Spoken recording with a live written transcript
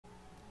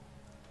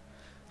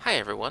Hi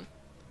everyone,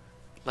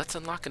 let's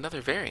unlock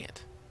another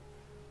variant.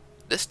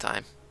 This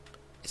time,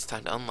 it's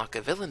time to unlock a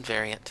villain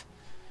variant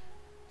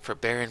for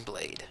Baron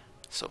Blade.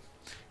 So,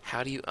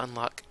 how do you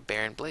unlock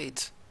Baron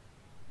Blade's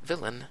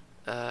villain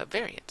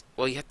variant?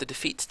 Well, you have to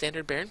defeat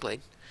standard Baron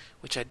Blade,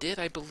 which I did,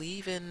 I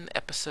believe, in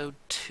episode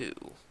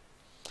 2.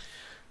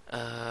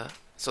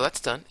 So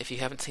that's done. If you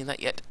haven't seen that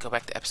yet, go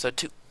back to episode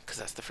 2, because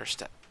that's the first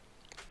step.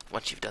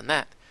 Once you've done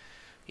that,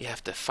 you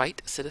have to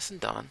fight Citizen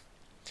Dawn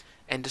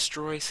and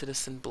destroy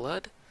Citizen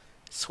Blood,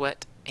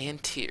 Sweat,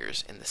 and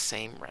Tears in the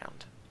same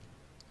round.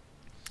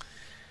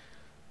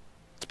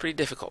 It's pretty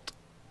difficult,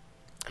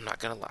 I'm not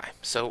gonna lie.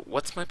 So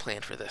what's my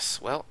plan for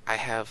this? Well, I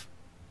have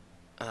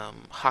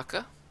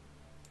Haka,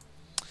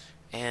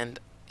 and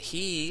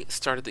he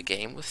started the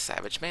game with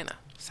Savage Mana.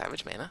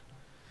 Savage Mana,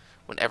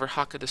 whenever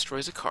Haka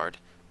destroys a card,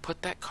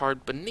 put that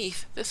card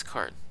beneath this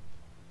card.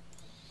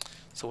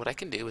 So what I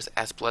can do is,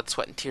 as Blood,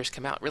 Sweat, and Tears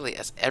come out, really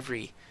as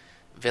every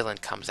villain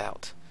comes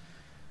out,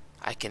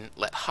 I can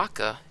let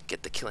Haka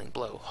get the killing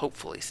blow,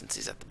 hopefully, since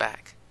he's at the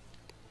back.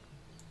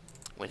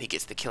 When he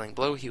gets the killing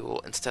blow, he will,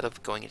 instead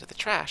of going into the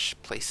trash,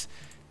 place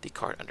the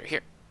card under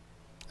here.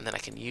 And then I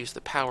can use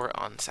the power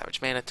on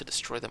Savage Mana to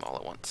destroy them all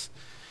at once.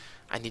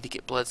 I need to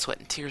get Blood, Sweat,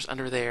 and Tears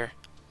under there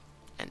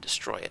and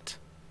destroy it.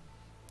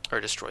 Or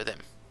destroy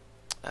them.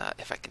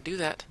 If I can do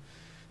that,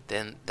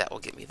 then that will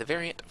get me the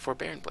variant for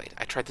Baron Blade.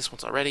 I tried this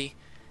once already,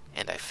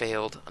 and I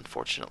failed,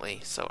 unfortunately,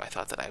 so I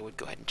thought that I would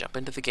go ahead and jump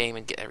into the game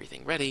and get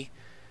everything ready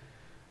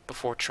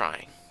before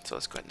trying. So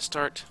let's go ahead and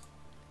start.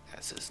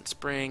 Citizen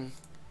Spring,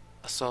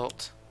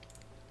 Assault,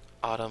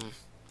 Autumn,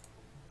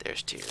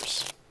 there's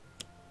Tears.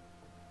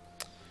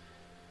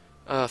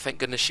 Oh, thank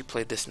goodness she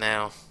played this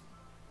now.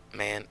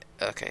 Man,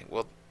 okay,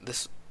 well,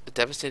 the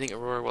Devastating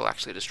Aurora will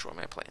actually destroy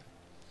my plan.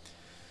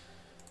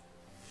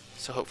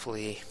 So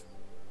hopefully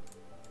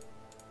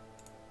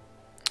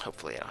I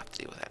don't have to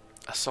deal with that.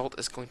 Assault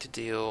is going to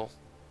deal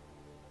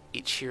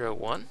each hero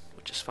 1,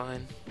 which is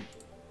fine.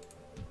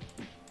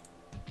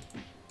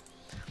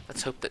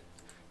 Let's hope that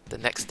the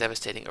next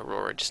Devastating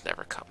Aurora just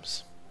never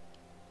comes.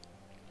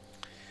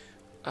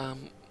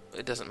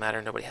 It doesn't matter,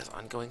 nobody has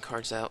ongoing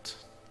cards out.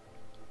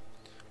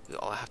 We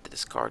all have to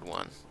discard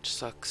one, which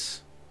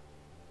sucks.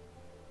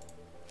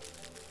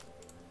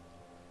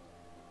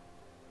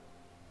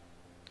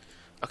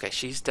 Okay,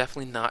 she's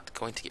definitely not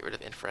going to get rid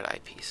of Infrared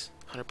Eyepiece.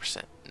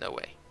 100%, no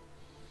way.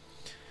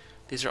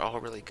 These are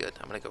all really good.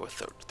 I'm going to go with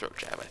Throat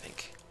Jab, I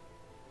think.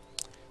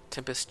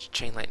 Tempest,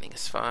 Chain Lightning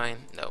is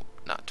fine. No,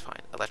 not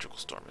fine. Electrical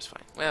Storm is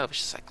fine. Well,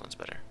 Vicious Cyclone's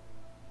better.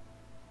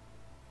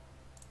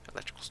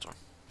 Electrical Storm.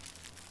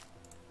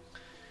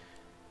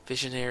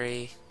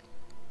 Visionary.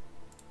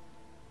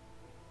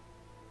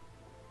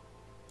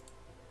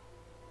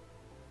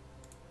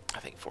 I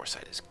think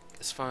Foresight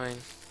is fine.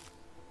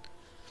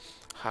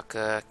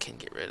 Haka can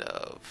get rid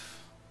of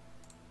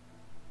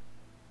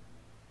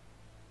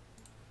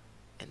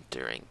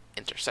Enduring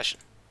Intercession.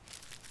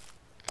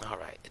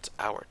 Alright, it's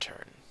our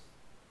turn.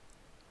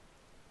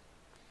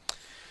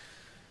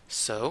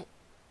 So,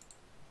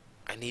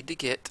 I need to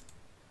get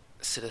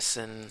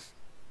Citizen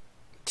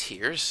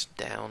Tears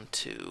down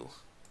to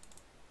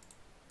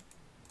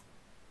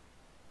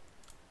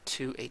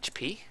 2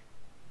 HP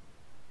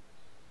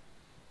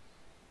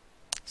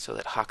so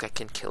that Haka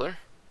can kill her.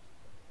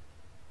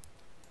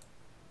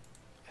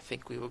 I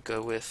think we will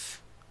go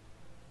with...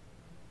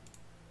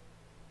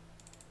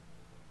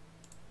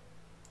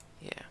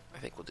 yeah, I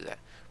think we'll do that.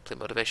 Play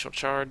Motivational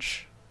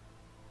Charge.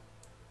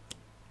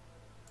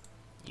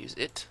 Use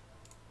it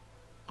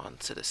on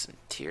Citizen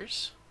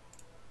Tears.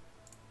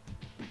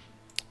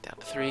 Down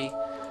to 3.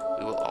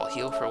 We will all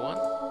heal for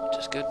 1, which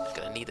is good.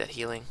 Gonna need that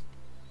healing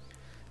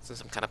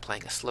since I'm kind of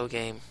playing a slow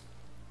game.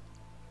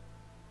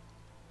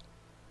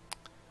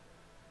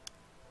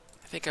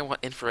 I think I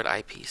want Infrared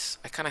Eyepiece.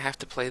 I kind of have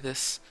to play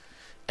this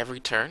every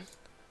turn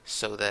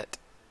so that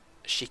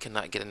she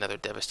cannot get another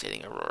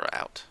Devastating Aurora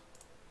out.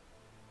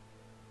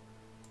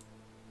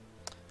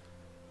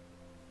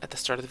 At the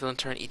start of the villain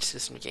turn, each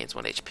citizen regains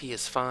 1 HP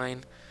is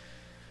fine.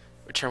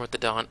 Return with the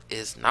Dawn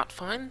is not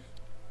fine.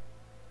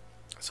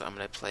 So I'm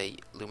going to play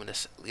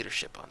Luminous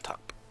Leadership on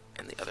top,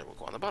 and the other will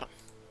go on the bottom.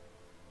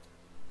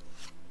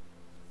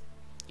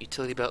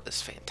 Utility Belt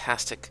is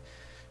fantastic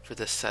for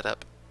this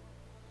setup.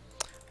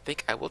 I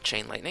think I will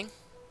Chain Lightning.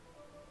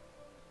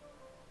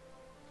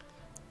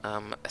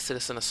 A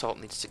Citizen Assault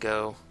needs to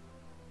go.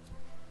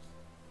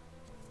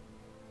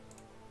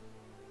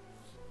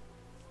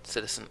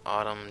 Citizen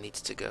Autumn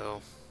needs to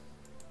go.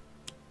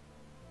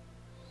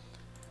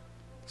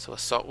 So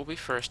Assault will be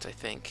first, I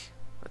think.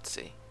 Let's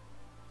see.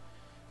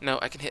 No,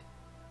 I can hit...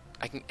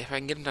 if I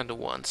can get him down to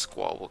 1,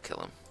 Squall will kill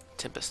him.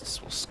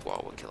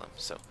 Squall will kill him.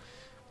 So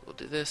we'll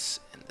do this,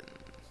 and then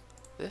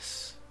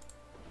this.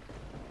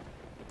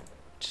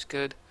 Which is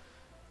good.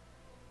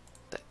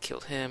 That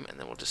killed him, and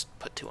then we'll just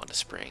put 2 onto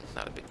Spring.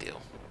 Not a big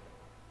deal.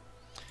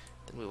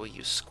 Then we will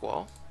use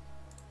Squall.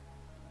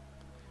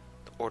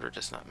 The order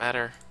does not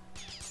matter.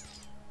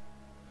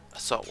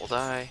 Assault will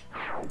die.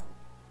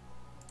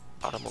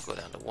 Autumn will go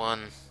down to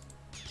 1.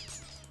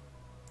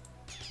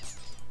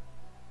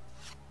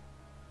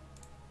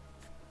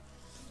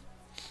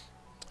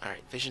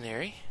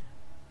 Visionary.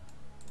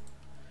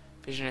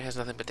 Visionary has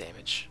nothing but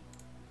damage,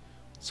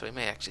 so we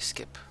may actually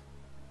skip.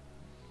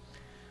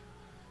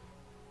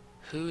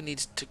 Who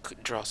needs to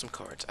draw some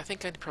cards? I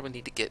think I probably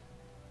need to get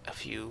a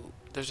few.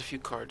 There's a few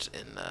cards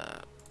in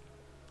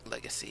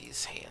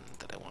Legacy's hand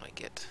that I want to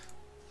get.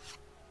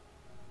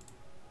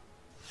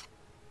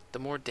 The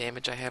more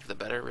damage I have, the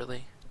better,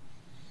 really.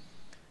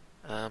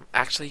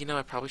 Actually, you know,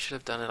 I probably should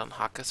have done it on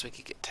Haka so he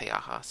could get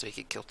Teaha, so he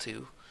could kill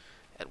 2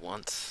 at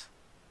once.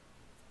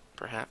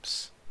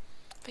 Perhaps.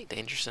 I think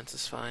Danger Sense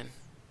is fine.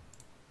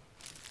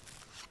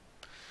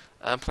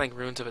 I'm playing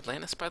Ruins of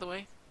Atlantis, by the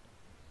way.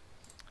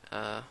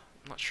 I'm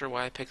not sure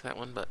why I picked that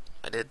one, but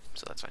I did,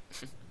 so that's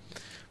fine.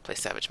 Play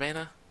Savage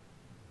Mana.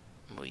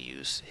 And we'll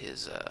use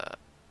his,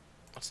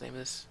 what's the name of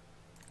this?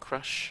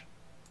 Crush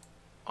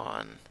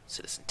on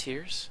Citizen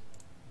Tears.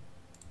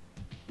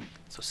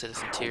 So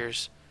Citizen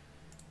Tears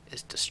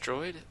is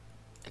destroyed,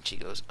 and she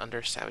goes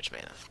under Savage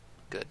Mana.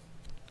 Good.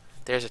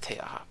 There's a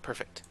Teaha.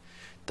 Perfect.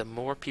 The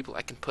more people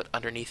I can put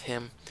underneath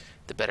him,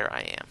 the better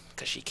I am,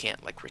 because she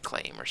can't, like,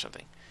 reclaim or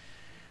something.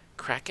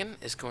 Kraken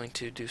is going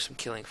to do some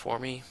killing for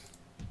me.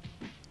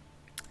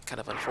 Kind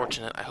of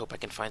unfortunate. I hope I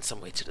can find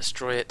some way to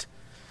destroy it.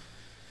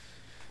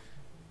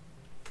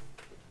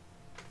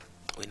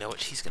 We know what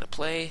she's going to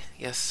play.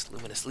 Yes,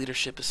 Luminous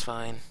Leadership is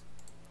fine.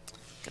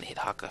 Going to hit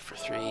Haka for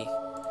 3. And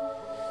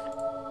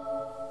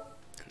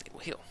they will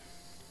heal.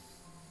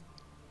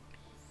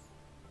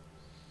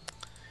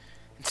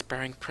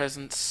 Inspiring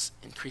Presence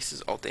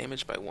increases all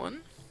damage by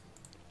 1.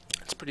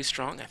 That's pretty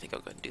strong. I think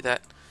I'll go ahead and do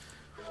that.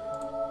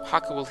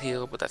 Haka will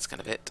heal, but that's kind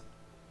of it.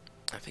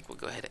 I think we'll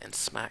go ahead and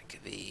smack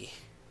the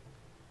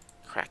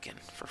Kraken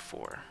for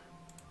 4.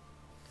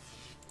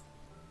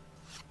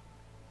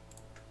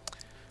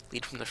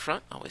 Lead from the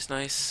front, always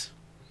nice.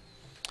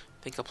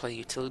 I think I'll play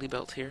Utility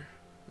Belt here,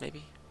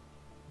 maybe.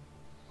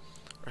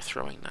 Or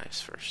Throwing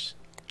Knives first.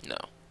 No.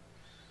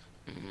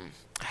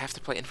 I have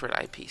to play Infrared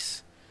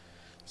Eyepiece.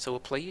 So we'll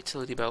play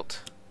Utility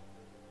Belt.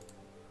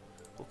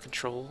 We'll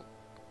control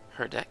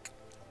her deck.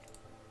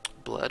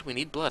 Blood, we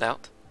need blood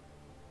out.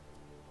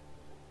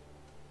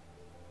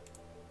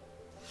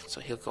 So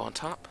he'll go on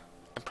top.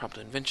 Impromptu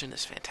Invention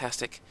is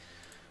fantastic.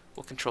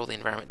 We'll control the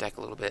environment deck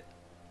a little bit.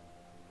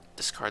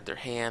 Discard their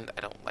hand.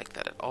 I don't like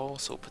that at all,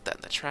 so we'll put that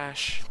in the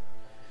trash.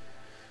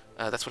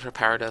 That's what her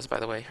power does, by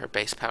the way, her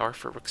base power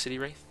for Rook City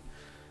Wraith.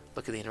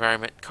 Look at the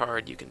environment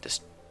card. You can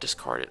just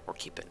discard it or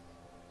keep it.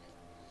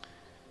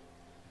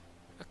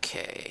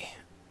 Okay.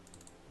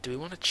 Do we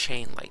want to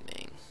Chain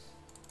Lightning?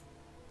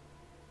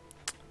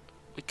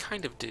 We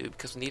kind of do,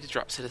 because we need to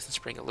drop Citizen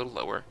Spring a little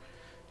lower,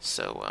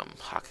 so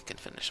Haka can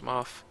finish him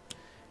off.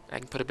 And I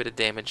can put a bit of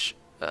damage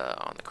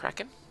on the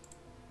Kraken.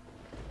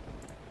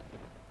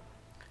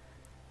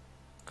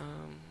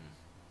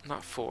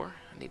 Not 4.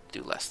 I need to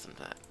do less than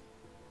that.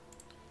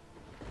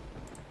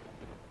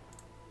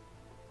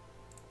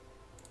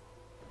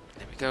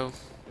 There we go.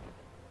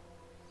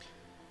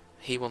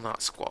 He will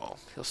not Squall.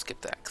 He'll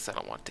skip that because I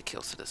don't want to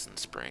kill Citizen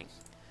Spring.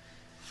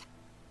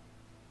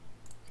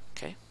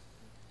 Okay.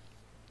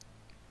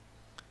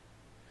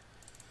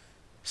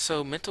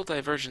 So Mental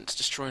Divergence,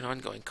 destroy an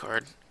ongoing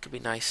card. Could be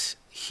nice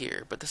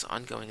here, but this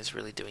ongoing is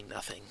really doing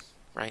nothing.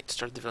 Right?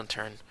 Start the villain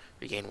turn,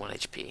 regain 1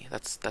 HP.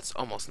 That's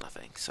almost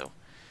nothing. So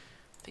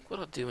I think what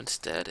I'll do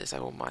instead is I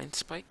will Mind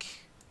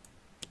Spike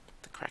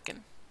the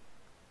Kraken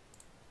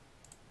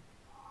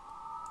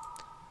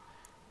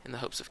in the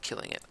hopes of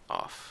killing it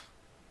off.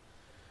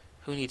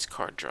 Who needs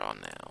card draw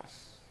now?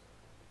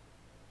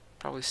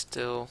 Probably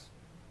still...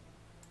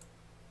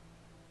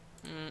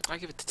 I'll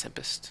give it to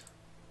Tempest.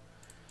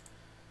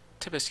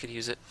 Tempest could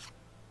use it.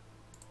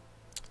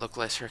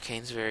 Localized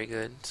Hurricane's very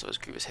good, so is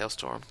Grievous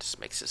Hailstorm.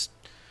 Just makes his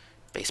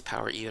base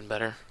power even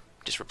better.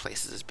 Just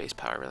replaces his base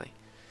power, really.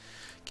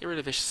 Get rid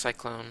of Vicious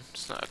Cyclone.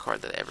 It's not a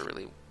card that I ever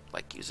really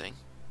like using.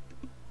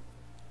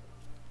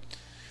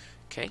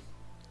 Okay.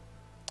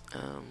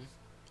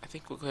 I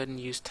think we'll go ahead and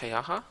use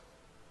Teaha.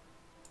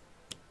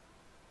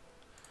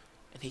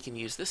 And he can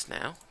use this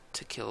now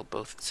to kill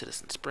both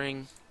Citizen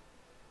Spring.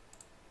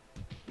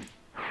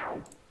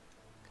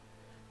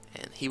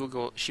 And he will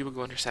go. She will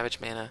go under Savage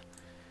Mana,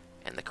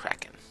 and the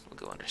Kraken will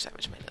go under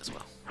Savage Mana as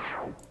well.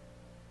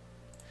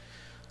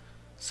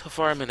 So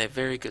far, I'm in a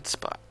very good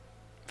spot.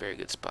 Very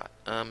good spot.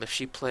 If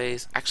she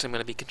plays, actually, I'm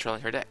going to be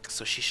controlling her deck,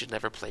 so she should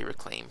never play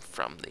Reclaim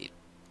from the.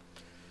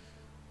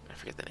 I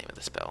forget the name of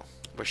the spell,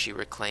 where she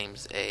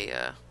reclaims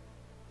a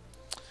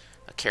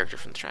character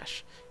from the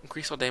trash.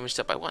 Increase all damage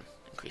up by 1.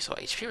 Increase all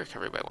HP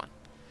recovery by 1.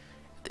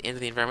 At the end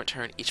of the environment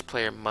turn, each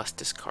player must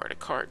discard a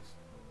card.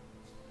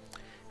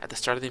 At the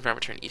start of the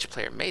environment turn, each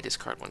player may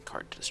discard 1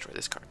 card to destroy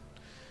this card.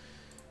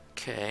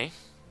 Okay.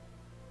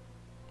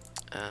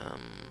 I'm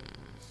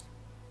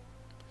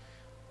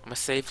going to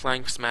save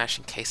Flying Smash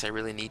in case I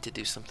really need to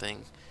do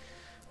something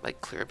like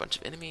clear a bunch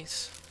of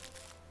enemies.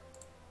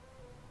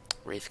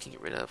 Wraith can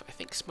get rid of. I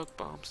think Smoke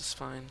Bombs is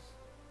fine.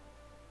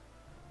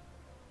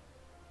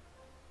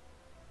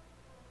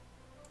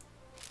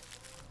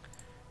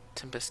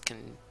 Tempest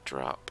can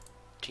drop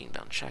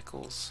Genebound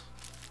Shackles.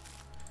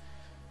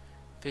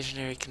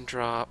 Visionary can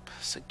drop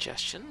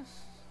Suggestion.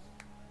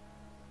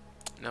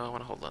 No, I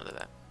want to hold on to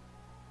that.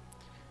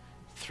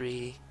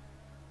 3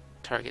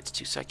 targets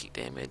 2 psychic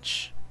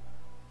damage.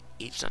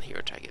 Each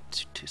non-hero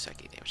target 2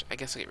 psychic damage. I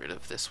guess I'll get rid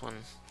of this one.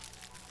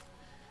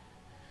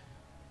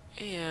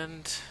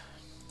 And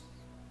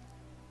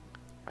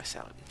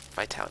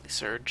Vitality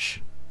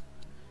Surge.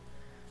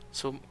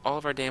 So all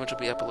of our damage will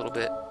be up a little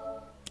bit.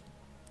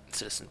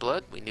 Citizen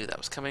Blood, we knew that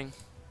was coming.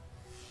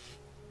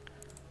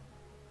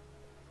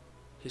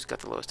 Who's got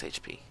the lowest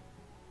HP?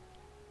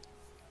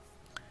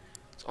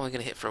 It's only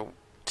going to hit for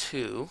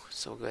 2,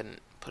 so we'll go ahead and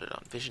put it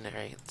on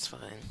Visionary. That's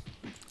fine.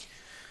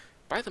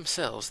 By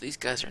themselves, these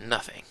guys are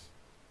nothing.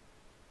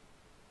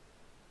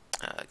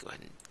 Go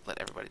ahead and let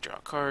everybody draw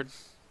a card.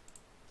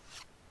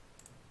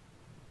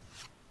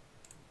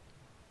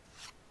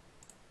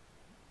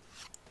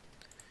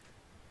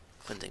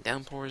 Cleansing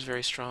Downpour is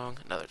very strong.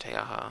 Another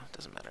Teaha,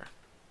 doesn't matter.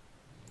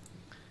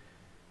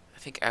 I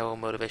think I will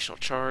Motivational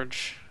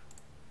Charge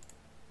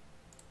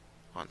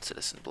on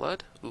Citizen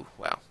Blood. Ooh,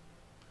 wow.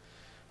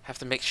 Have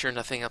to make sure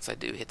nothing else I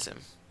do hits him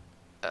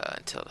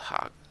until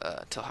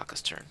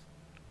Haka's turn.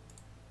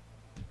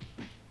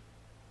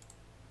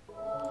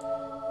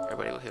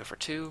 Everybody will heal for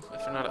 2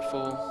 if they're not at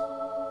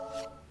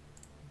full.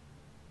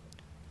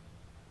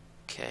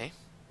 Okay.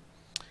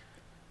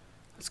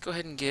 Let's go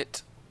ahead and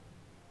get...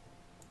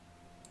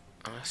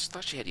 I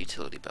thought she had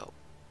Utility Belt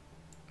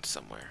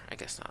somewhere. I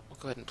guess not. We'll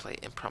go ahead and play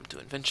Impromptu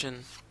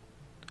Invention.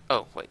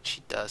 Oh, wait,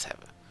 she does have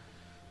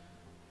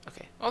a...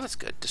 Okay. Oh, that's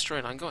good. Destroy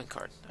an ongoing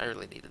card. I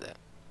really needed that.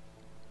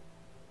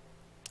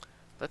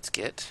 Let's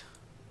get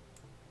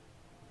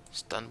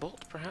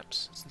Stunbolt,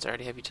 perhaps, since I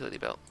already have Utility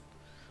Belt.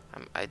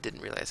 I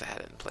didn't realize I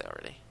had it in play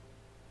already.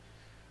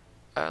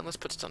 Let's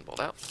put Stunbolt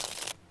out.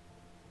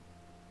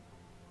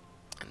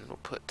 And then we'll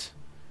put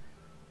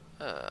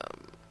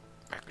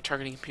Macro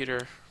Targeting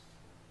Computer.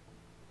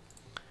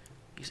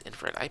 Use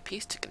Infrared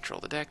Eyepiece to control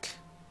the deck.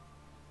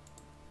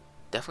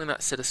 Definitely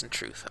not Citizen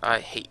Truth. I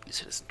hate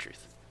Citizen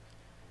Truth.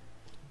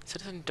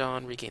 Citizen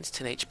Dawn regains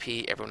 10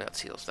 HP, everyone else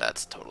heals.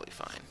 That's totally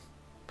fine.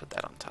 Put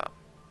that on top.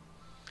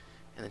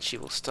 And then she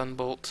will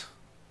Stunbolt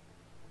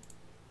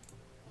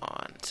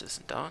on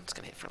Citizen Dawn. It's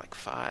going to hit for like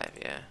 5,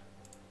 yeah.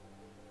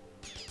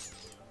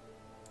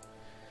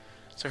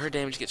 So her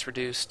damage gets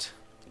reduced.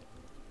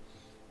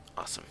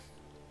 Awesome.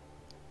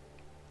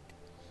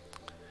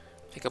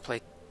 I think I'll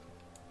play...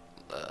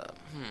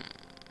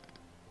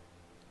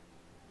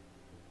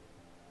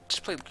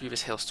 Just play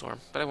Grievous Hailstorm,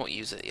 but I won't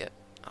use it yet.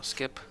 I'll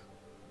skip.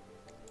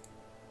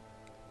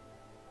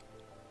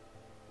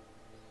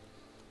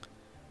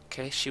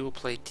 Okay, she will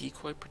play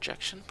Decoy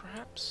Projection,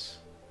 perhaps?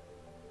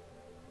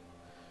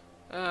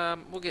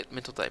 We'll get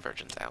Mental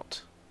Divergence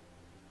out.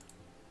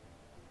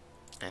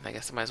 And I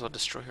guess I might as well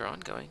destroy her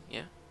ongoing,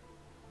 yeah?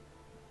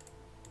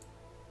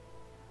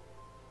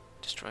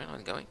 Destroy an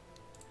ongoing.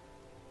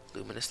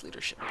 Luminous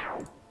Leadership.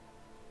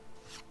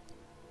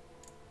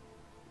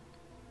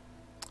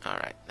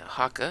 Alright, now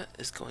Haka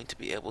is going to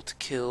be able to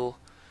kill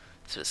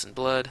Citizen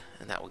Blood,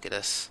 and that will get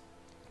us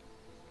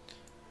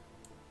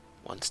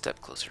one step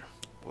closer.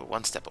 We're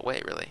one step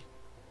away, really.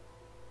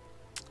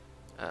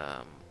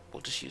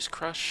 We'll just use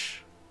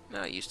Crush.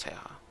 No, use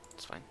Teaha.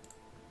 It's fine.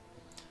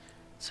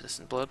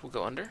 Citizen Blood will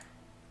go under.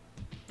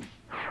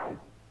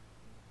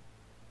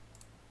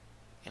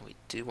 And we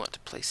do want to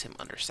place him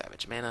under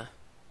Savage Mana.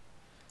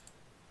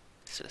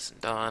 Citizen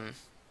Dawn.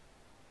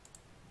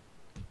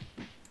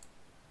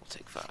 We'll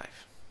take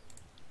 5.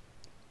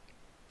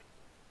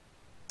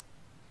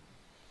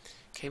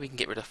 Okay, we can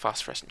get rid of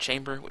Phosphorescent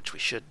Chamber, which we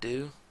should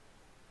do.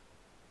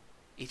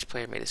 Each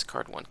player may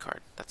discard 1 card.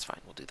 That's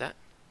fine, we'll do that.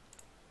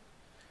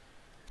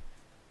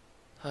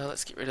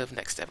 Let's get rid of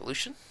Next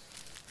Evolution.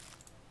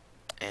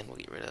 And we'll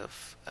get rid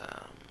of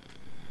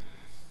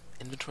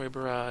Inventory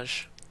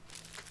Barrage.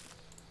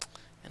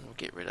 And we'll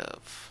get rid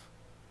of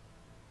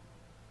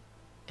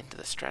Into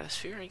the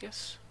Stratosphere, I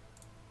guess.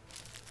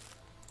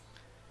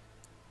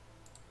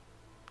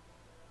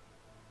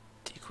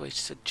 Decoy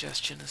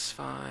Suggestion is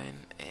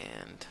fine,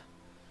 and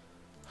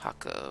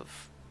Haka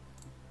of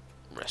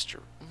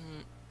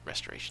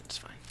Restoration is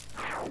fine.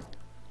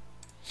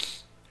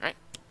 Alright.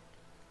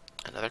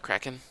 Another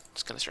Kraken.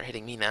 It's going to start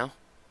hitting me now.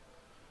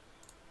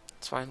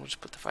 It's fine, we'll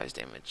just put the 5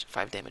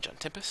 damage on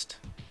Tempest.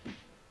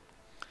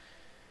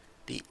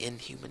 The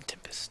Inhuman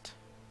Tempest.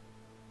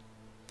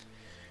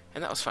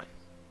 And that was fine.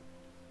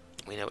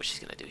 We know what she's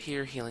going to do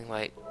here. Healing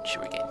Light.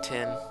 She'll regain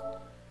 10.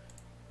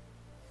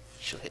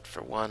 She'll hit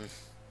for 1.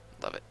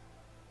 Love it.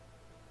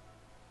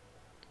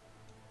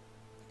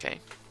 Okay.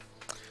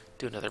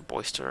 Do another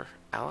Boister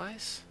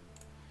Allies.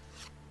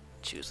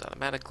 Choose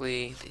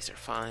automatically. These are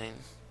fine.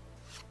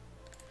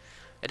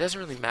 It doesn't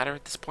really matter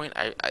at this point.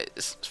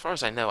 As far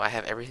as I know, I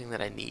have everything that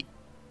I need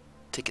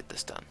to get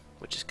this done,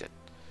 which is good.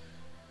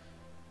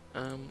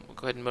 We'll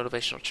go ahead and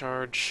Motivational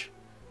Charge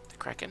the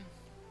Kraken.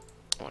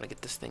 I want to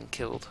get this thing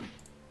killed.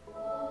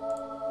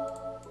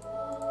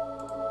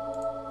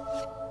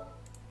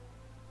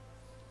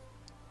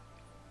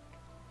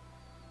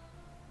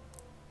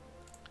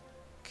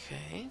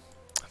 Okay.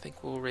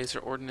 think we'll raise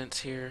our ordnance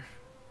here.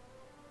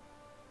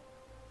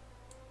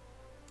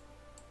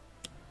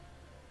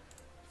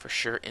 For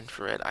sure,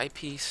 infrared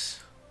eyepiece.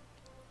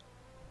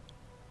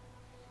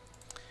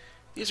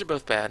 These are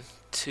both bad.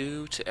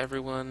 2 to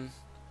everyone,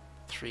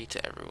 3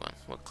 to everyone.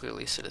 Well,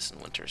 clearly Citizen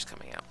Winter is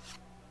coming out.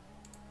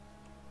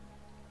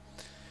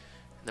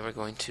 And then we're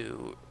going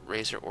to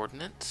raise our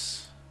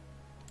ordnance.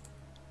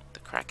 The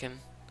Kraken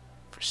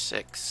for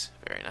 6.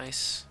 Very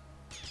nice.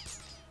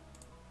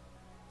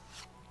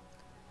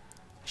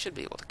 I should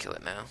be able to kill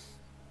it now.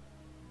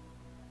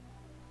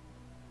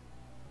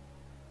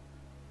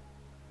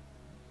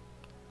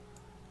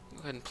 Go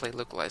ahead and play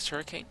Localized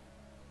Hurricane.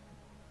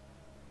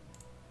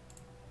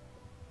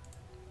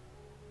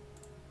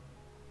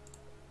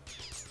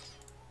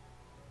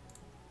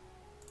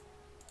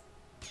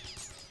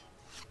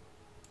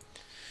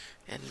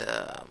 And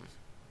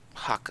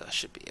Haka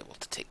should be able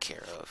to take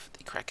care of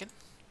the Kraken.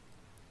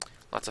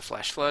 Lots of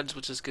flash floods,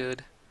 which is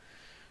good.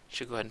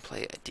 Should go ahead and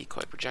play a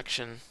decoy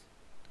projection.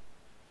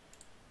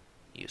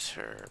 Use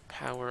her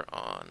power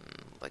on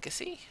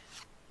Legacy,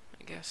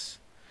 I guess.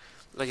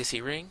 Legacy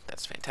ring,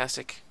 that's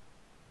fantastic.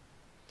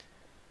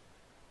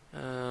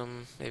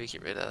 Maybe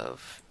get rid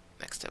of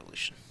next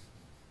evolution.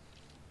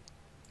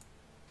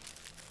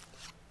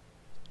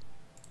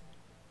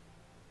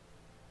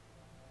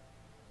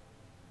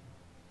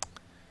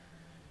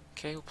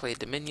 Okay, we'll play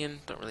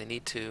Dominion. Don't really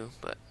need to,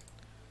 but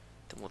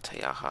then we'll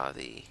Tayaha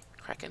the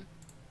Kraken.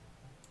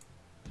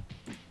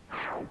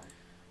 Go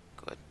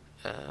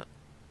ahead.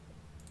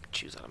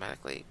 Choose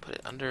automatically, put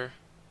it under,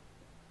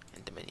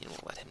 and Dominion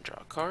will let him draw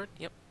a card.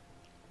 Yep.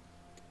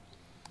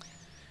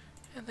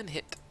 And then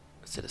hit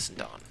Citizen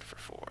Dawn for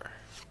 4.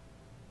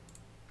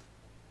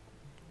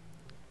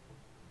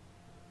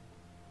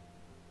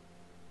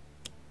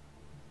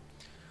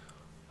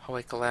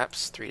 Hallway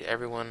Collapse, 3 to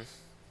everyone.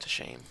 It's a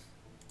shame.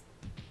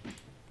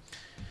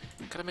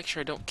 Gotta make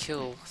sure I don't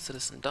kill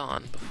Citizen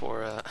Dawn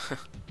before,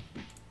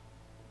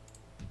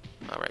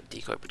 Alright,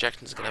 Decoy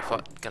Projection's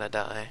gonna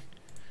die.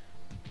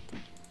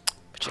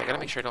 But yeah, I gotta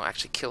make sure I don't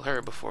actually kill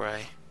her before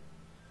I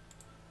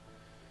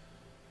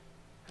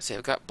see,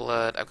 I've got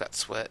blood, I've got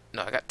sweat.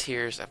 No, I got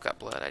tears, I've got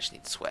blood, I just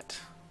need sweat.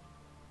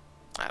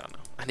 I don't know.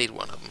 I need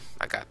one of them.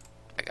 I got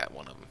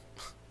one of them.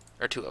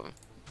 Or 2 of them.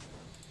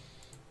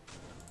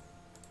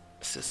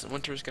 Citizen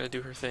Winter's gonna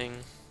do her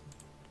thing.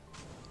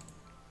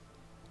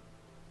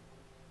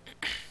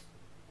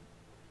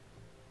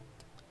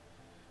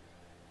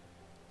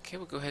 Okay,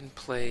 we'll go ahead and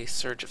play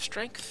Surge of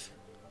Strength.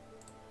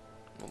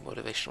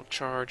 Motivational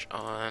charge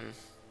on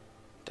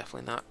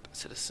definitely not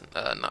Citizen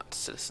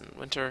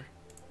Winter.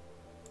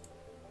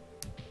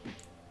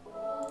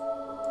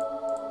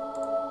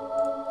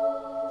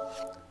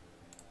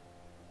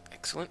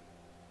 Excellent.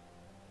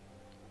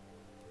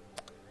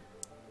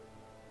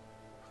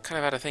 Kind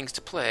of out of things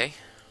to play.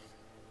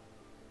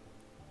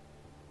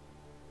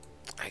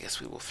 I guess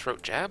we will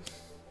Throat Jab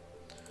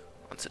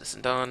on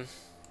Citizen Dawn,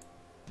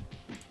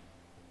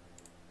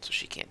 so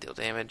she can't deal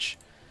damage.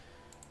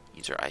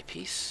 Use her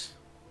eyepiece.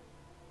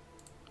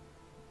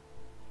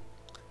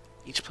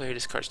 Each player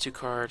discards 2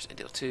 cards and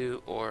deal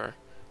 2, or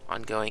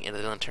ongoing in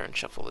the villain turn,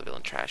 shuffle the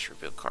villain trash,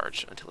 reveal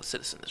cards until a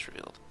citizen is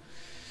revealed.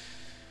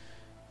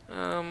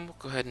 We'll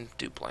go ahead and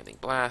do Blinding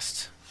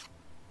Blast.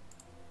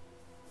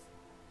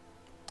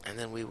 And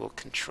then we will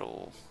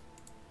control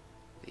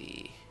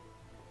the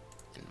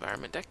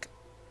environment deck.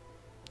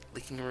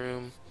 Leaking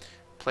Room.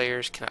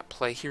 Players cannot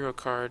play hero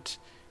cards.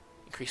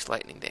 Increase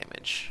lightning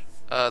damage.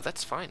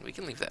 That's fine. We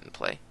can leave that in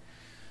play.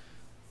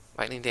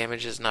 Lightning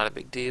damage is not a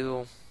big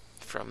deal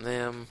from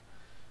them.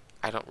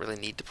 I don't really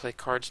need to play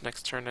cards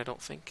next turn, I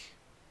don't think.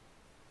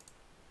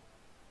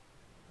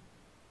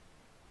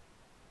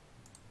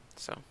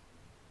 So.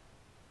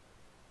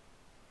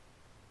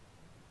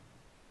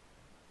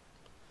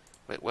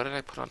 Wait, what did I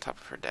put on top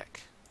of her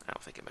deck? I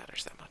don't think it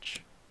matters that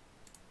much.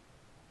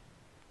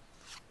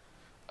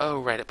 Oh,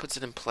 right, it puts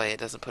it in play. It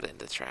doesn't put it in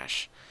the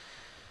trash.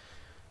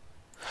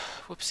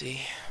 Whoopsie.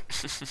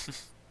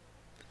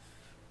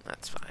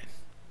 That's fine.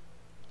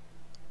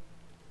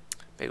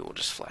 Maybe we'll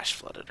just flash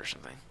flood it or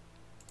something.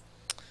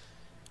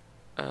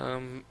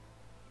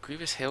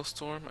 Grievous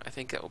Hailstorm, I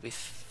think that will be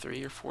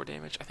 3 or 4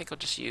 damage. I think I'll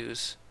just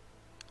use...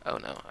 Oh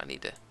no, I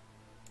need to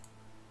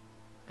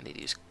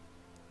use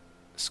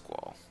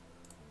Squall.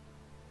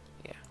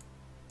 Yeah.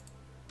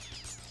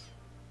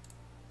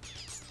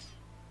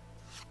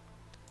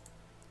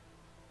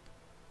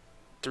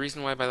 The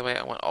reason why, by the way,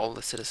 I want all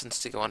the citizens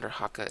to go under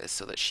Haka is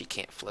so that she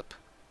can't flip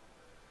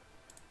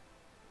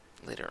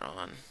later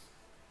on.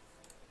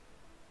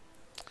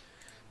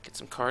 Get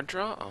some card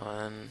draw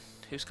on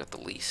who's got the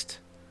least.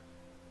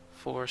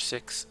 4,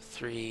 6,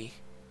 3,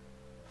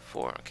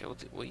 4. Okay,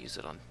 we'll use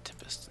it on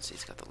Tempest since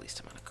he's got the least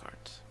amount of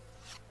cards.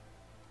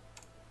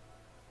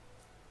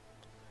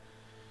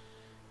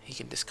 He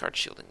can discard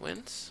Shielding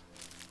Winds.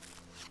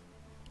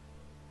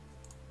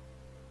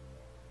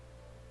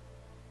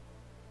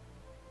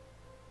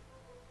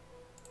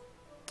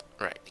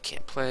 Right, he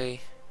can't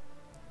play.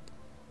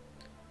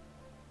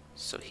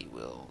 So he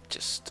will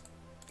just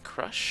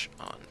Crush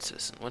on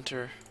Citizen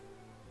Winter.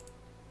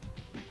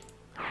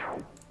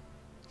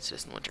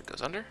 Citizen Winter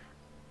goes under.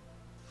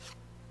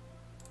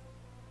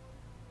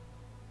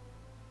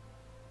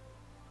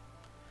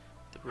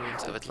 The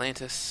Ruins of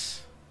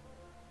Atlantis.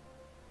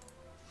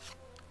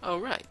 Oh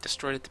right,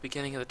 destroyed at the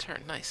beginning of the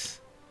turn.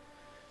 Nice.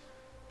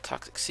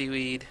 Toxic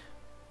Seaweed.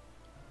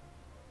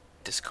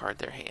 Discard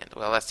their hand.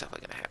 Well, that's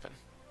definitely going to happen.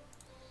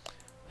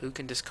 Who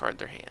can discard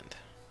their hand?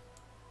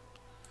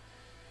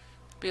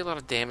 Be a lot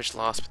of damage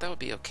loss, but that would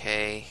be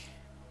okay.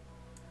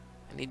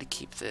 I need to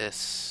keep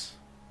this.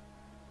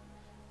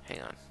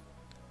 Hang on.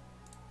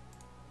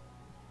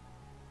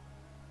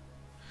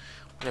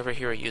 Whenever a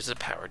hero uses a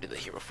power, do the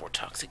hero 4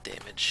 toxic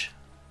damage.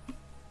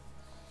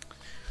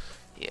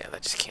 Yeah,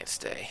 that just can't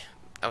stay.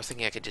 I was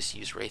thinking I could just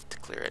use Wraith to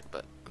clear it,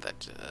 but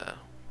that,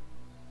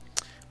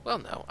 well,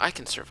 no. I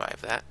can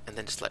survive that, and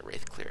then just let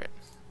Wraith clear it.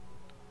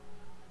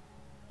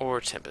 Or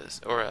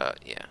Tempest, or,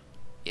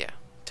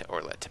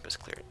 or let Tempest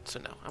clear it. So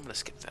no, I'm gonna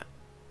skip that.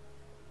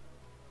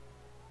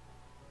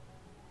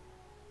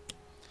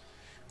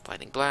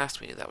 Blinding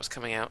Blast, we knew that was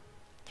coming out.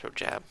 Throw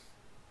Jab,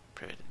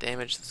 prevented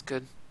damage, that's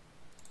good.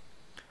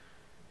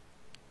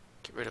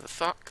 Get rid of a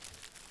Thok,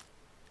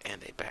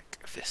 and a Back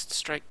Fist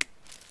Strike.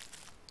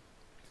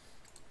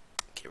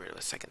 Get rid of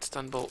a second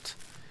Stun Bolt.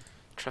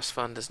 Trust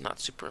Fund is not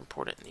super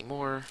important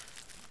anymore.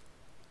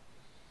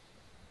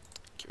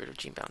 Get rid of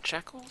Genebound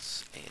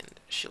Shackles and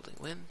Shielding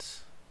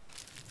Winds.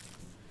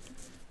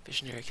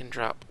 Visionary can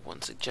drop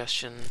 1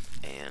 Suggestion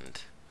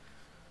and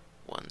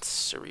 1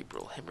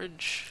 Cerebral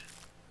Hemorrhage.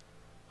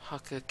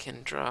 Haka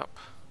can drop,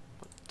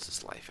 what's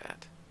his life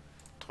at?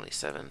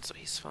 27, so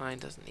he's fine,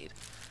 doesn't need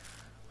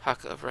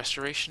Haka of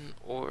Restoration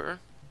or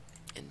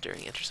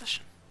Enduring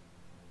Intercession.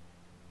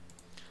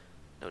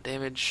 No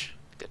damage,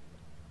 good.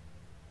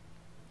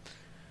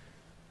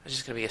 It's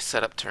just going to be a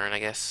setup turn, I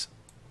guess.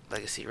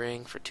 Legacy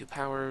Ring for 2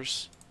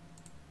 powers.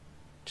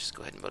 Just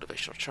go ahead and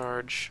Motivational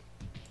Charge.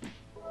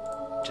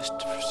 Just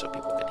so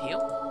people can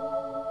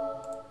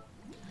heal.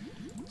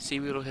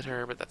 Seaweed will hit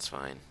her, but that's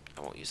fine.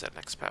 I won't use that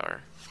next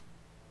power.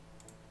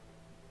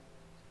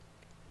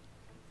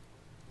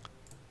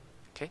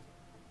 Okay.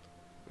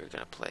 We're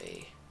going to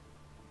play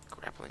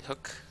Grappling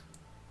Hook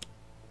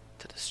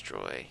to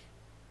destroy.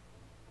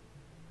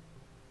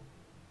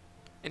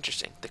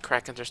 Interesting. The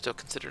Krakens are still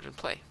considered in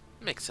play.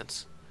 Makes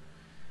sense.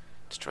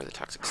 Destroy the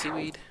Toxic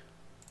Seaweed.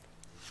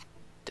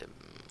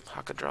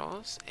 Haka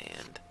draws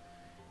and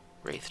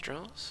Wraith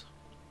draws.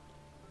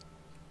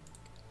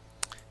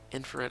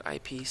 Infrared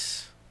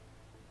Eyepiece.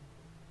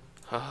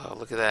 Oh,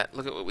 look at that.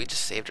 Look at what we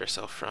just saved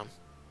ourselves from.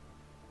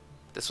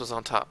 This was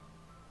on top.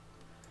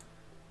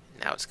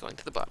 Now it's going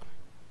to the bottom.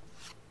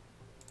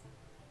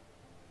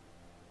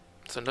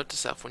 So note to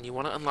self, when you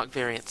want to unlock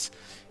variants,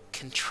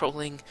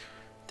 controlling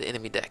the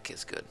enemy deck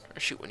is good. Or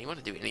shoot, when you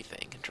want to do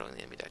anything, controlling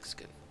the enemy deck is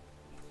good.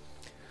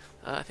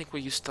 I think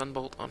we'll use Stun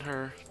Bolt on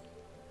her.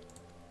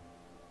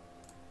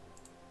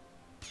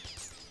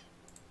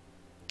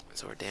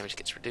 So our damage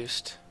gets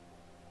reduced.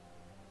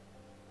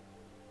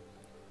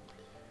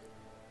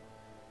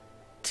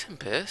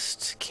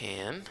 Tempest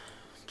can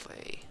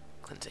play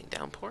Cleansing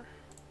Downpour.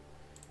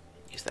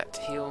 Use that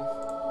to heal.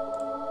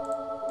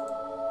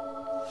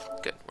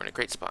 Good, we're in a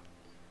great spot.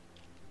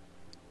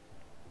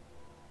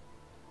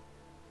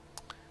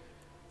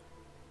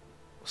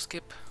 We'll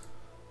skip.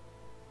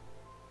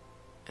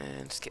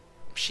 And skip.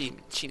 She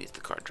needs the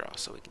card draw,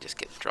 so we can just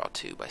get draw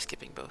 2 by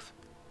skipping both.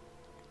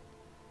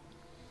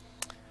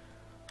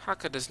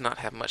 Haka does not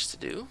have much to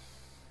do,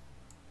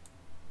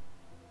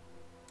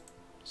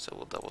 so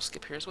we'll double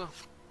skip here as well.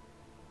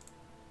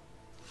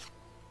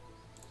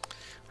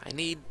 I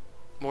need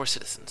more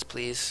citizens,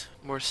 please.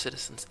 More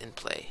citizens in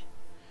play.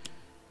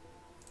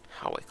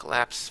 Hallway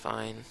Collapse,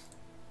 fine.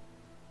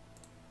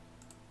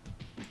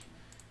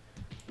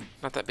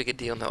 Not that big a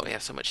deal now that we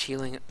have so much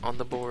healing on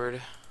the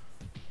board.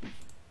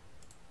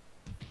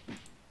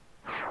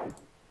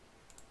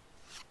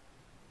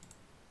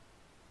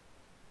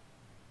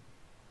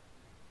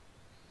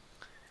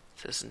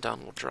 Citizen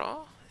Dawn will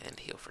draw and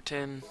heal for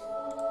 10. And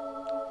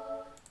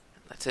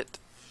that's it.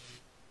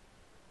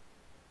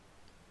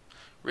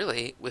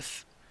 Really,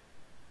 with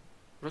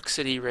Rook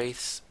City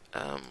Wraith's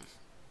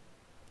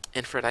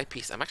Infrared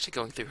Eyepiece, I'm actually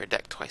going through her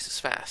deck twice as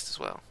fast as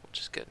well, which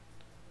is good.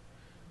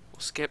 We'll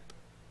skip.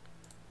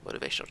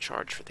 Motivational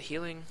Charge for the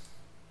healing.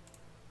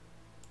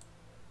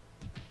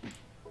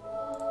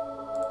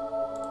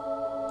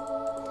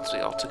 So we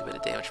all took a bit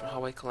of damage from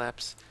Hallway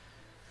Collapse.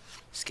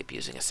 Skip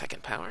using a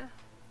second power.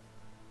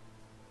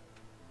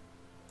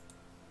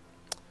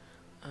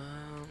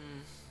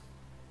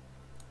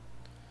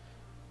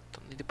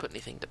 Don't need to put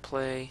anything to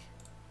play.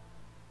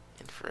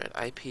 Infrared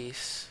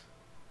Eyepiece.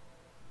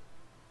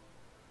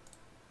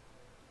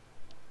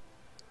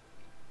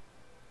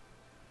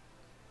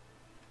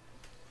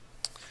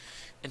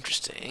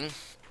 Interesting.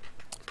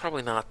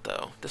 Probably not,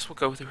 though. This will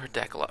go through her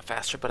deck a lot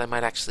faster, but I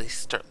might actually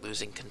start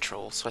losing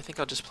control, so I think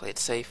I'll just play it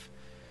safe.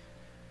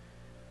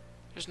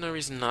 There's no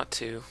reason not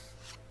to.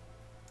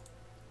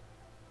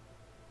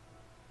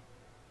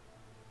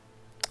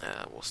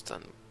 We'll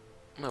stun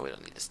Well, we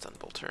don't need to stun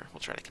bolt her. We'll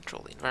try to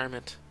control the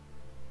environment.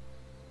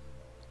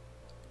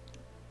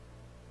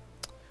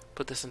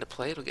 Put this into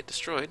play, it'll get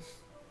destroyed.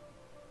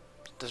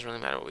 Doesn't really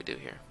matter what we do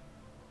here.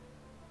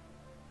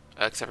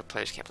 Except for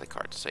players can't play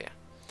cards, so yeah.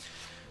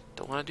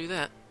 Don't want to do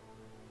that.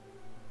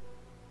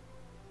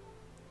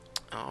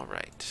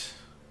 Alright.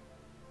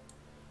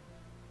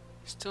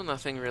 Still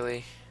nothing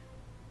really.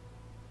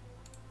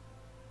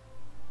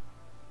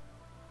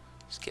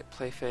 Skip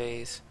play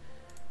phase.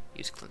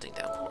 Use cleansing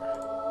downpour.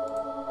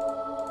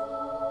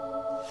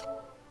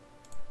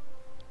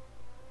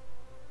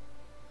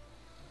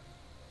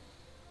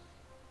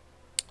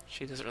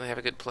 She doesn't really have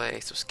a good play,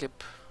 so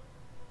skip.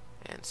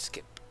 And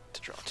skip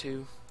to draw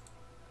 2.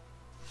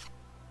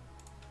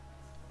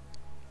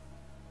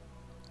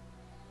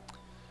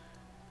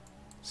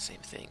 Same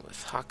thing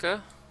with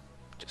Haka.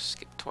 Just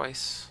skip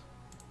twice.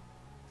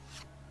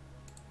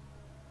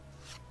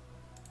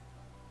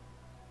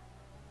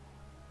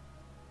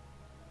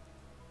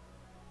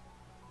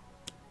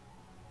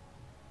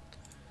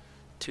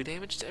 Two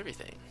damage to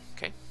everything.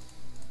 Okay.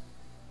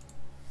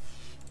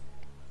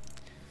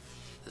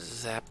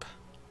 Zap.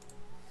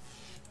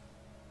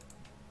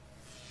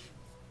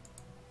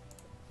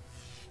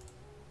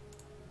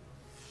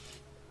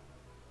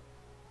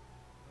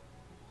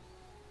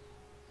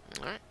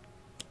 Alright.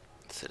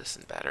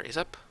 Citizen batteries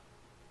up.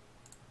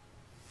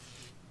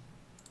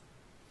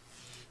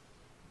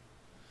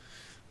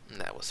 And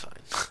that was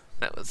fine.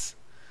 That was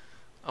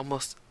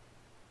almost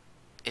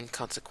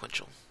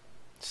inconsequential.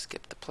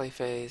 Skip the play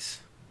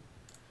phase.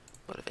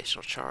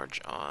 Motivational charge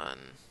on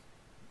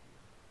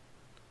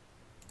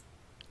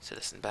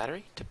Citizen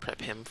Battery to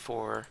prep him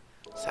for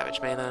Savage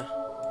Mana.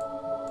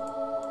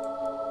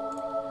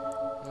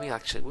 And we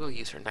actually will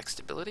use her next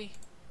ability,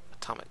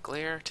 Atomic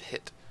Glare, to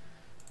hit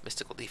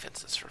Mystical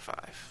Defenses for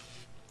 5.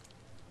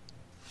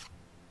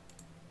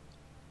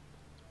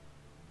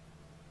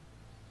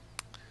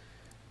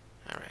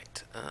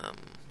 Alright,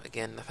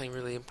 again, nothing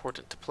really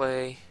important to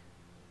play,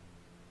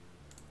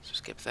 so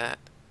skip that.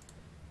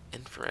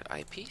 Infrared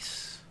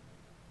Eyepiece.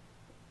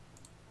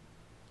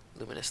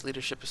 Luminous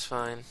Leadership is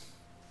fine.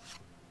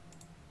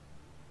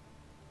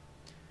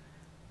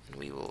 And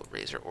we will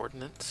Razor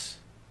Ordnance.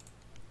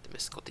 The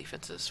Mystical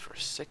Defenses for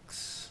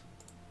 6.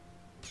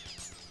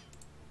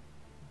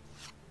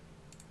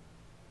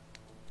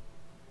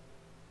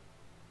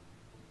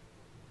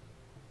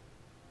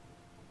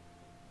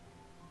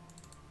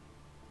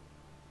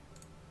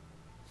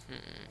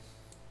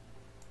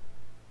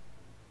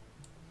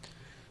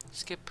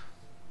 Skip.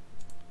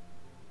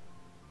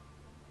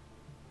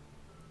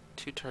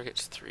 2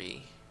 targets,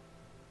 3.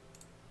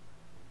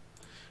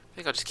 I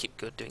think I'll just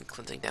keep doing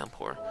Cleansing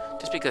Downpour,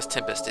 just because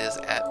Tempest is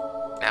at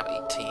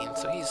now 18,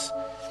 so he's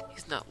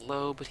not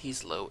low, but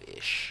he's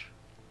low-ish.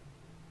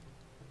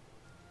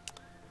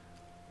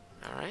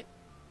 All right.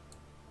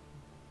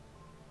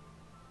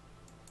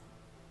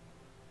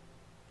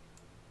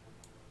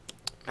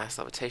 Mass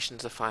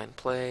Levitation's a fine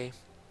play.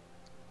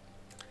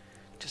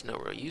 Just no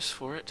real use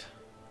for it.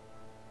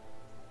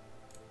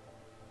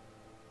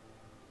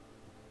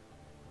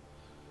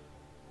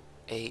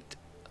 Eight,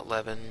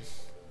 11.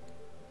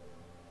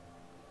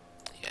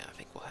 Yeah, I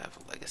think we'll have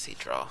a Legacy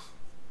draw.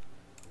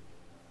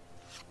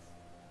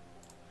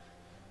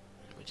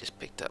 And we just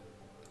picked up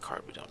a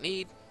card we don't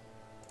need.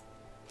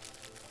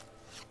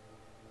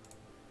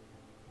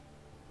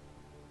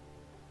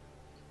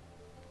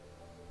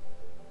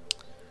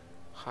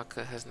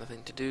 Haka has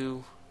nothing to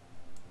do,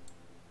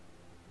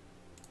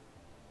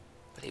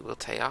 but he will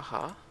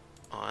Teaha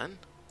on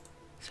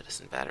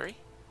Citizen Battery.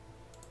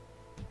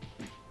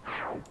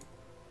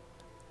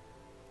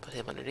 Put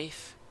him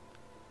underneath,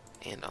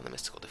 and on the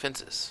Mystical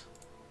Defenses.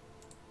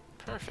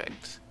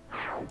 Perfect.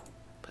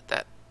 Put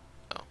that,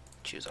 oh,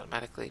 choose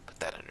automatically, put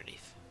that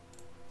underneath.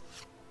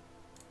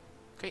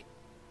 Great.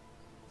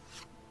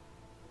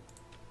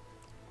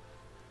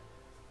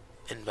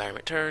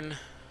 Environment turn.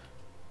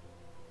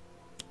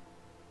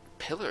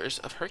 Pillars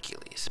of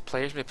Hercules.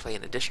 Players may play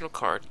an additional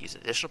card, use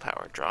an additional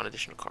power, draw an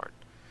additional card.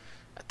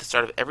 At the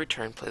start of every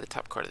turn, play the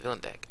top card of the villain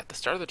deck. At the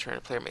start of the turn,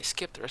 a player may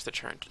skip the rest of the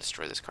turn to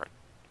destroy this card.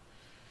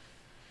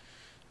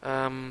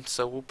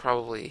 So we'll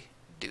probably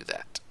do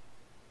that.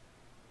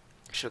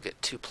 She'll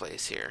get 2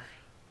 plays here.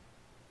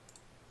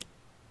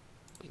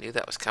 We knew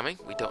that was coming.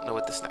 We don't know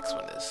what this next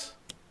one is.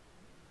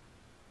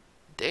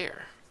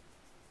 Dare.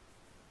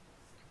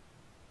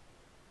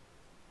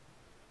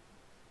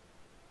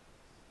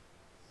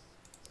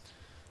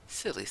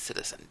 Silly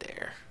Citizen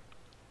Dare.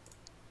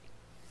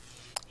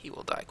 He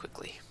will die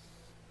quickly.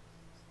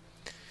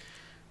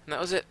 And that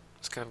was it.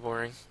 It's kind of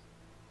boring.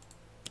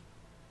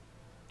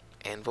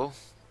 Anvil.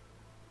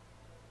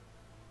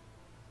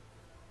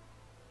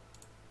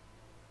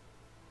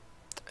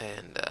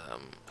 And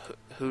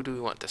who do we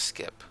want to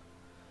skip?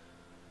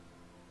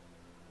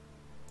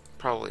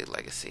 Probably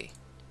Legacy.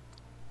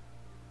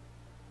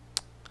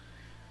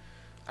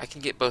 I can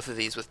get both of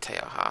these with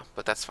Teaha,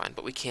 but that's fine.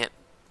 But we can't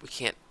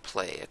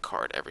play a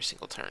card every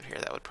single turn here.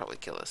 That would probably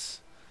kill us.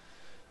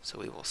 So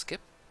we will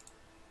skip.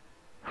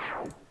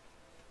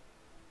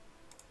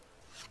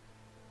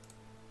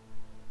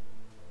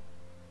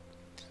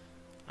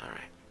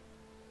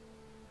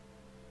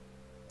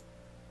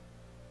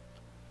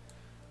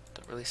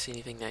 really see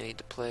anything I need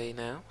to play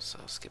now, so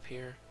I'll skip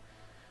here.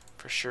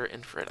 For sure,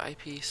 infrared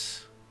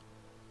eyepiece.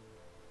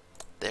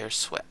 There's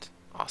Sweat.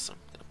 Awesome.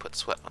 Gonna put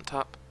Sweat on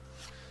top.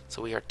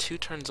 So we are 2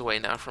 turns away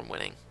now from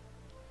winning.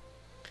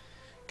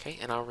 Okay,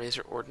 and I'll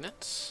Razor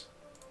Ordnance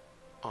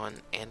on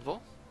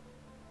Anvil.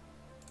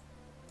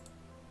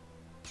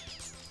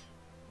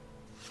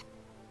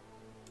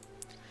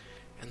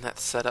 And that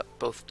set up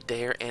both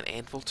Dare and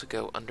Anvil to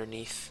go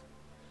underneath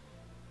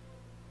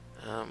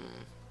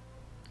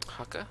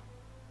Haka.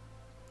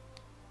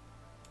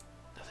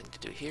 Nothing to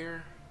do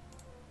here.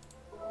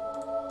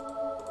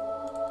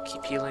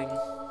 Keep healing.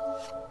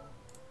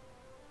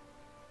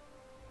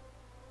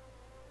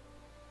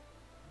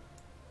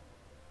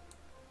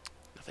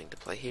 Nothing to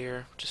play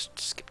here. Just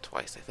skip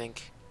twice, I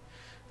think.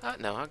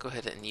 No, I'll go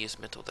ahead and use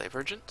Mental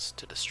Divergence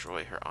to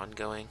destroy her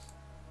ongoing.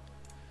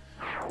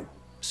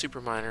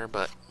 Super minor,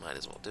 but might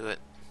as well do it.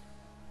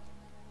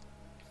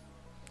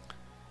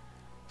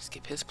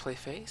 Skip his play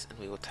phase, and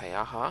we will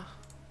Tayaha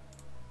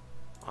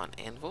on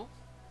Anvil.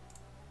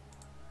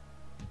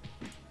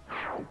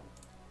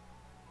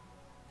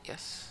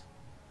 Yes.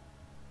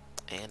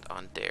 And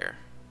on Dare.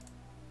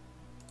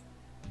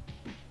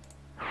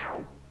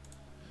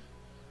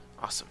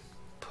 Awesome.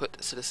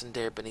 Put Citizen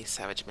Dare beneath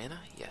Savage Mana?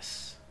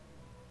 Yes.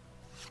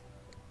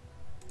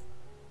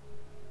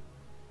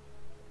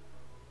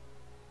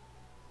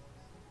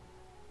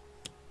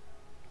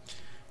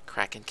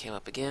 Kraken came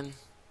up again.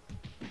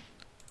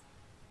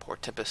 Poor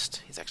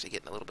Tempest. He's actually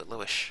getting a little bit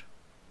lowish.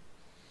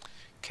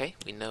 Okay,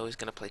 we know he's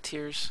going to play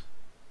Tears.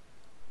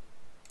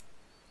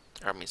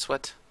 Or, I mean,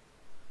 Sweat.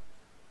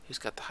 Who's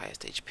got the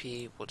highest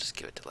HP? We'll just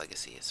give it to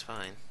Legacy. It's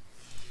fine.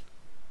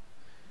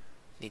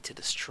 Need to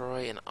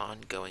destroy an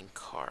ongoing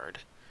card.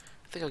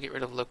 I think I'll get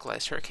rid of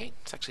Localized Hurricane.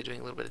 It's actually doing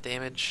a little bit of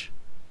damage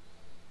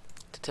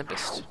to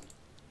Tempest.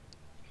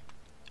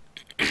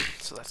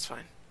 So that's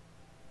fine.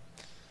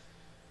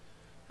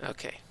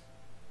 Okay.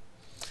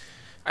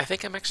 I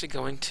think I'm actually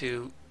going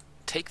to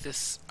take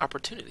this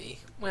opportunity.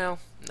 Well,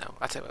 no,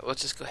 I'll tell you what,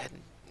 let's go ahead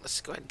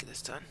and get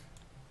this done.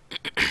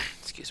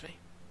 Excuse me.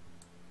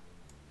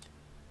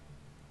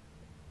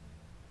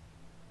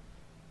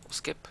 We'll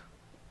skip.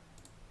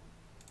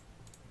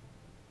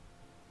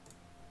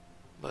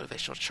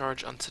 Motivational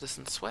charge on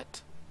Citizen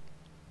Sweat.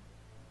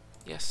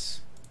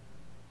 Yes.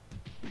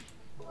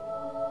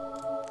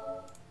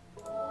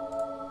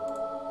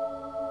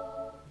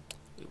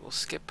 We will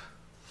skip.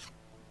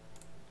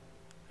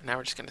 Now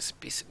we're just going to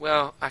be...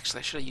 Well, actually,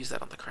 I should have used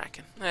that on the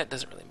Kraken. It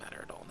doesn't really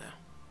matter at all now.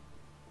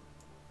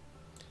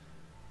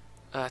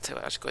 I'll tell you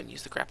what, I'll just go ahead and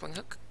use the grappling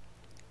hook.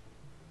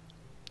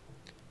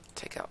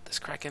 Take out this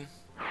Kraken.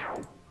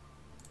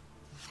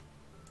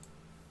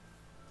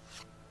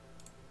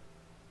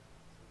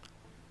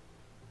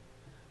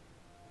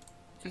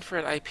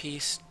 Infrared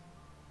eyepiece.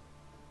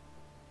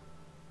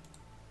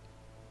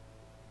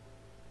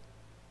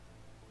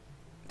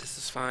 This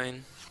is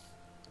fine.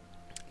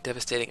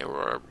 Devastating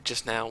Aurora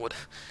just now would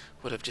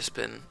have just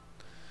been...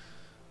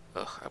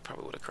 Oh, I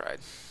probably would have cried.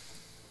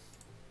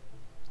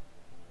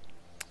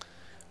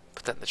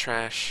 Put that in the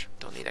trash.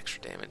 Don't need extra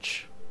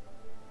damage.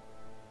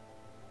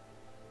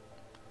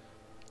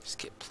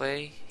 Skip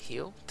play.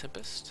 Heal.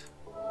 Tempest.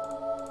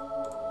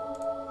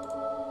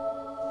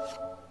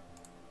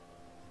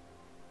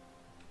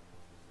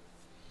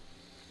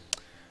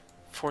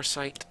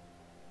 Foresight.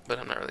 But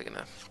I'm not really going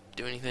to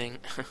do anything.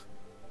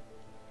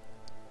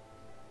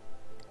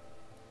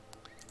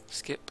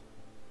 Skip,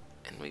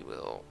 and we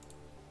will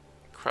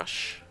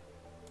crush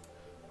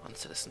on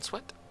Citizen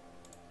Sweat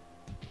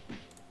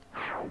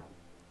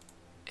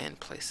and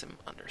place him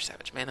under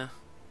Savage Mana.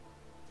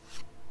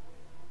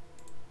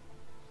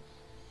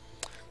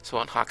 So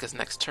on Haka's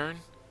next turn,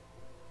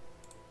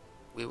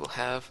 we will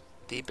have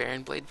the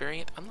Baron Blade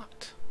variant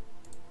unlocked.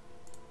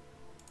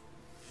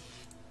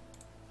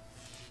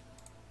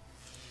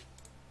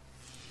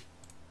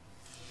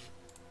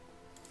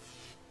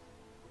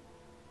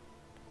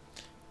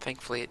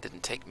 Thankfully, it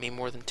didn't take me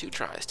more than 2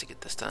 tries to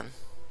get this done.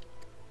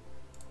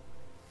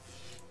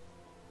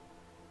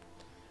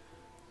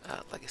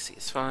 Legacy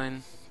is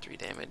fine. 3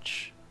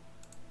 damage.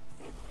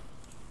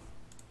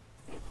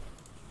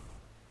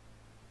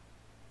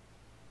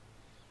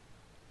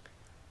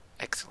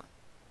 Excellent.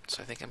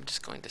 So I think I'm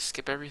just going to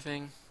skip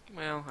everything.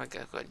 Well, I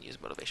gotta go ahead and use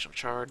Motivational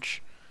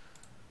Charge.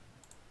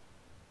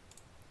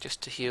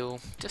 Just to heal,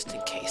 just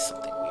in case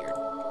something weird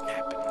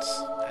happens.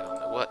 I don't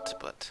know what,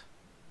 but...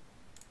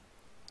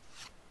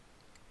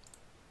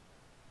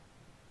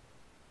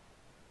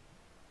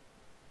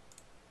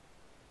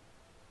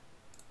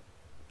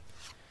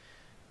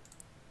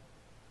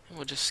 And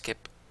we'll just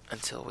skip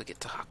until we get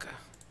to Haka.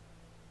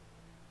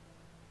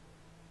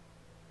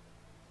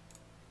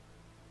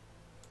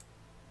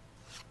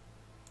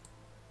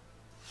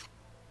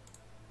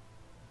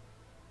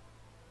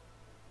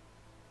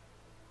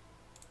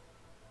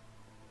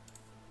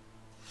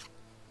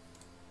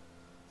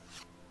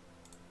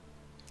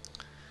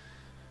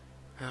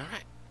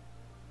 Alright.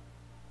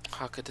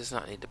 Haka does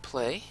not need to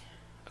play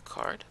a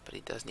card, but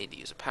he does need to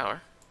use a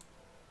power.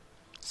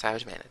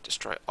 Savage Mana.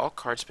 Destroy all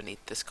cards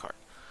beneath this card.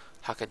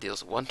 Haka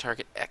deals one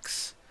target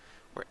X,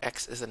 where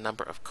X is the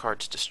number of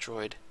cards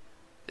destroyed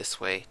this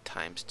way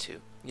times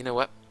 2. You know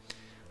what?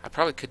 I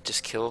probably could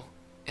just kill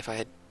if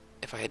I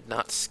had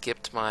not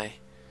skipped my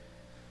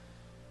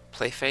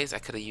play phase. I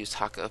could have used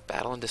Haka of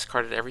Battle and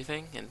discarded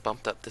everything and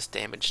bumped up this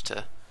damage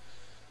to.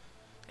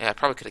 Yeah, I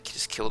probably could have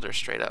just killed her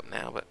straight up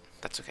now, but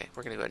that's okay.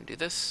 We're gonna go ahead and do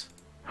this.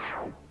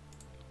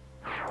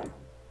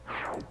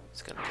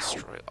 It's gonna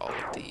destroy all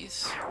of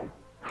these.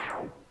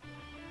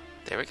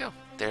 There we go.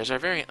 There's our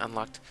variant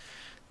unlocked.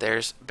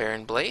 There's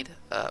Baron Blade,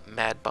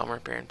 Mad Bomber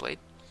Baron Blade.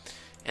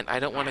 And I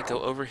don't want to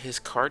go over his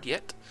card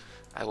yet.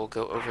 I will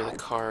go over the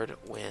card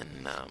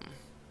when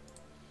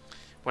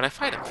I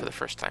fight him for the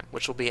first time,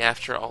 which will be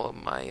after all of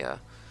my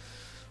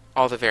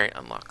all the variant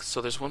unlocks.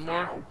 So there's one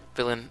more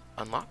villain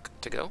unlock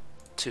to go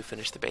to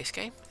finish the base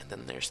game, and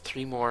then there's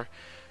 3 more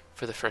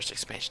for the first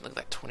expansion. Look at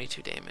that,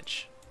 22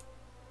 damage.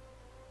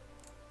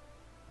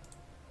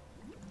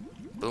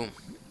 Boom,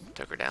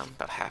 took her down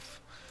about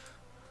half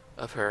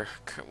of her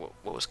what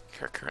was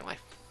her current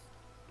life.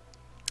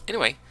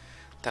 Anyway,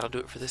 that'll do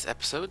it for this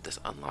episode,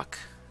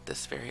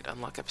 this variant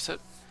unlock episode.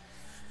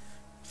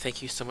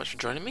 Thank you so much for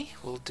joining me.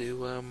 We'll do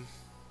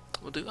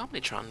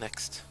Omnitron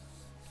next.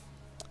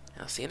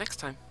 And I'll see you next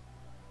time.